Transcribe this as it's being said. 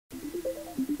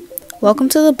Welcome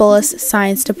to the Bullis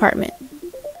Science Department.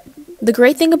 The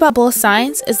great thing about Bullis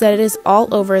Science is that it is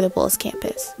all over the Bullis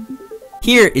campus.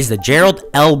 Here is the Gerald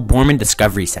L. Borman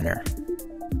Discovery Center.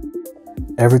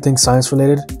 Everything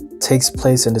science-related takes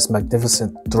place in this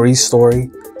magnificent 3-story,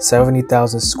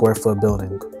 70,000 square foot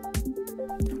building.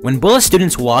 When Bullis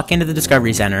students walk into the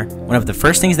Discovery Center, one of the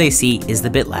first things they see is the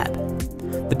BIT Lab.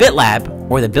 The BIT Lab,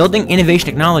 or the Building Innovation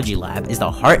Technology Lab, is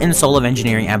the heart and soul of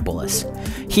engineering at Bullis.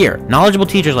 Here, knowledgeable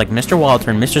teachers like Mr. Walter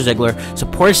and Mr. Ziegler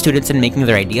support students in making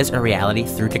their ideas a reality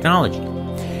through technology.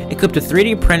 Equipped with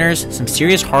 3D printers, some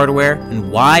serious hardware,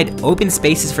 and wide, open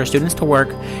spaces for students to work,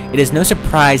 it is no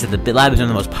surprise that the BIT Lab is one of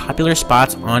the most popular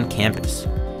spots on campus.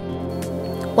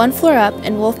 One floor up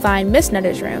and we'll find Miss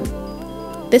Nutter's room.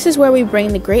 This is where we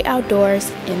bring the great outdoors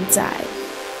inside.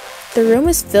 The room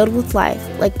is filled with life,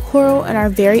 like coral and our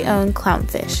very own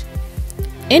clownfish.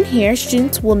 In here,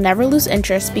 students will never lose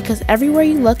interest because everywhere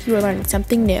you look you are learning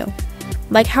something new,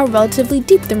 like how relatively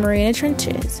deep the Mariana Trench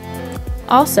is.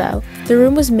 Also, the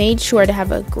room was made sure to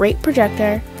have a great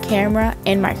projector, camera,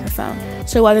 and microphone,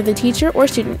 so whether the teacher or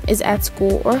student is at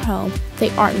school or home, they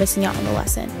aren't missing out on the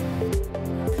lesson.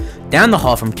 Down the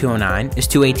hall from 209 is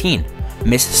 218,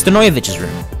 Miss Stanojevich's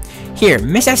room. Here,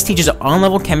 Miss S teaches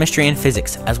on-level chemistry and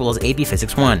physics, as well as AP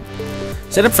Physics 1.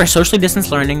 Set up for socially distanced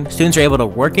learning, students are able to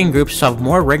work in groups to solve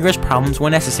more rigorous problems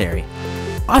when necessary.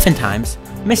 Oftentimes,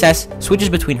 Miss S switches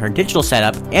between her digital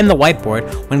setup and the whiteboard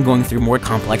when going through more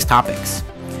complex topics.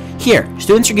 Here,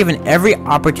 students are given every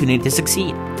opportunity to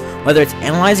succeed, whether it's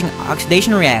analyzing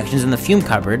oxidation reactions in the fume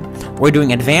cupboard or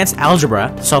doing advanced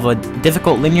algebra to solve a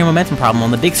difficult linear momentum problem on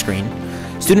the big screen.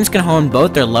 Students can hone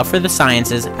both their love for the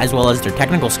sciences as well as their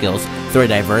technical skills through a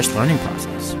diverse learning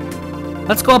process.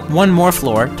 Let's go up one more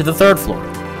floor to the 3rd floor.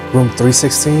 Room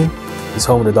 316 is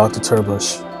home to Dr.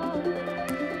 Turbush.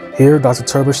 Here, Dr.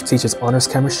 Turbush teaches honors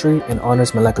chemistry and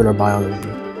honors molecular biology.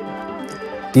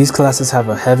 These classes have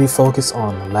a heavy focus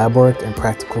on lab work and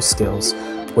practical skills,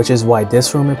 which is why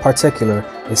this room in particular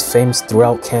is famous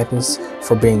throughout campus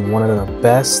for being one of the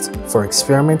best for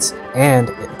experiments and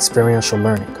experiential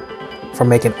learning. From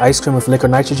making ice cream with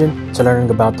liquid nitrogen to learning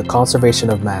about the conservation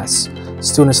of mass,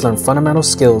 students learn fundamental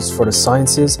skills for the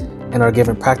sciences and are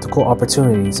given practical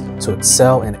opportunities to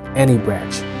excel in any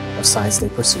branch of science they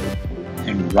pursue.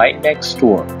 And right next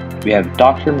door, we have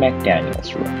Dr.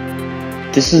 McDaniel's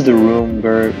room. This is the room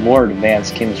where more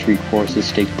advanced chemistry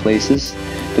courses take place.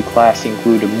 The class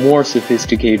includes a more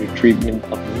sophisticated treatment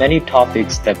of many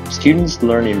topics that students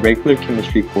learn in regular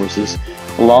chemistry courses,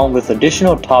 along with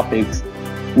additional topics,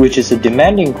 which is a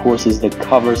demanding courses that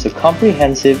covers a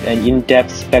comprehensive and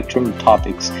in-depth spectrum of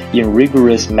topics in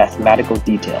rigorous mathematical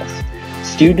details.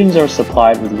 Students are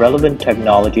supplied with relevant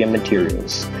technology and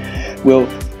materials, will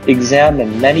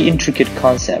examine many intricate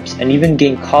concepts, and even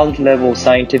gain college-level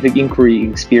scientific inquiry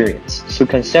experience, so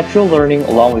conceptual learning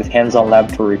along with hands-on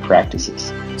laboratory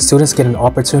practices. Students get an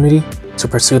opportunity to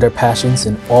pursue their passions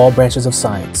in all branches of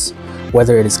science,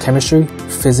 whether it is chemistry,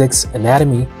 physics,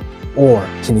 anatomy, or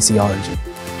kinesiology.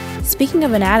 Speaking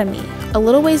of anatomy, a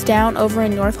little ways down over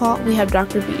in North Hall, we have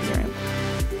Dr. B's room.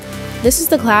 This is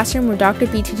the classroom where Dr.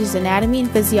 B teaches anatomy and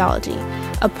physiology,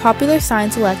 a popular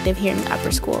science elective here in the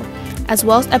upper school, as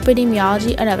well as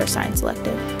epidemiology, another science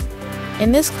elective.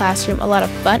 In this classroom, a lot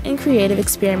of fun and creative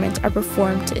experiments are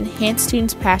performed to enhance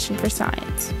students' passion for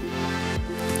science.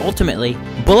 Ultimately,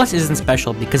 Bullis isn't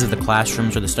special because of the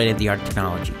classrooms or the state-of-the-art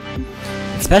technology.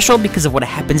 It's special because of what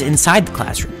happens inside the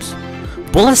classrooms.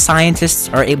 Bullis scientists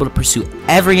are able to pursue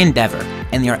every endeavor,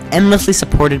 and they are endlessly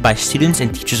supported by students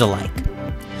and teachers alike.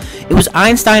 It was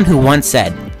Einstein who once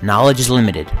said, "Knowledge is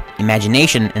limited,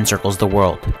 imagination encircles the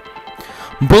world."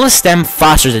 Bullis STEM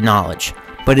fosters the knowledge,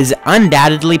 but is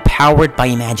undoubtedly powered by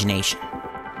imagination.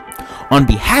 On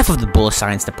behalf of the Bullis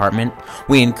Science Department,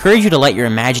 we encourage you to let your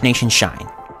imagination shine,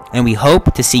 and we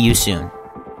hope to see you soon.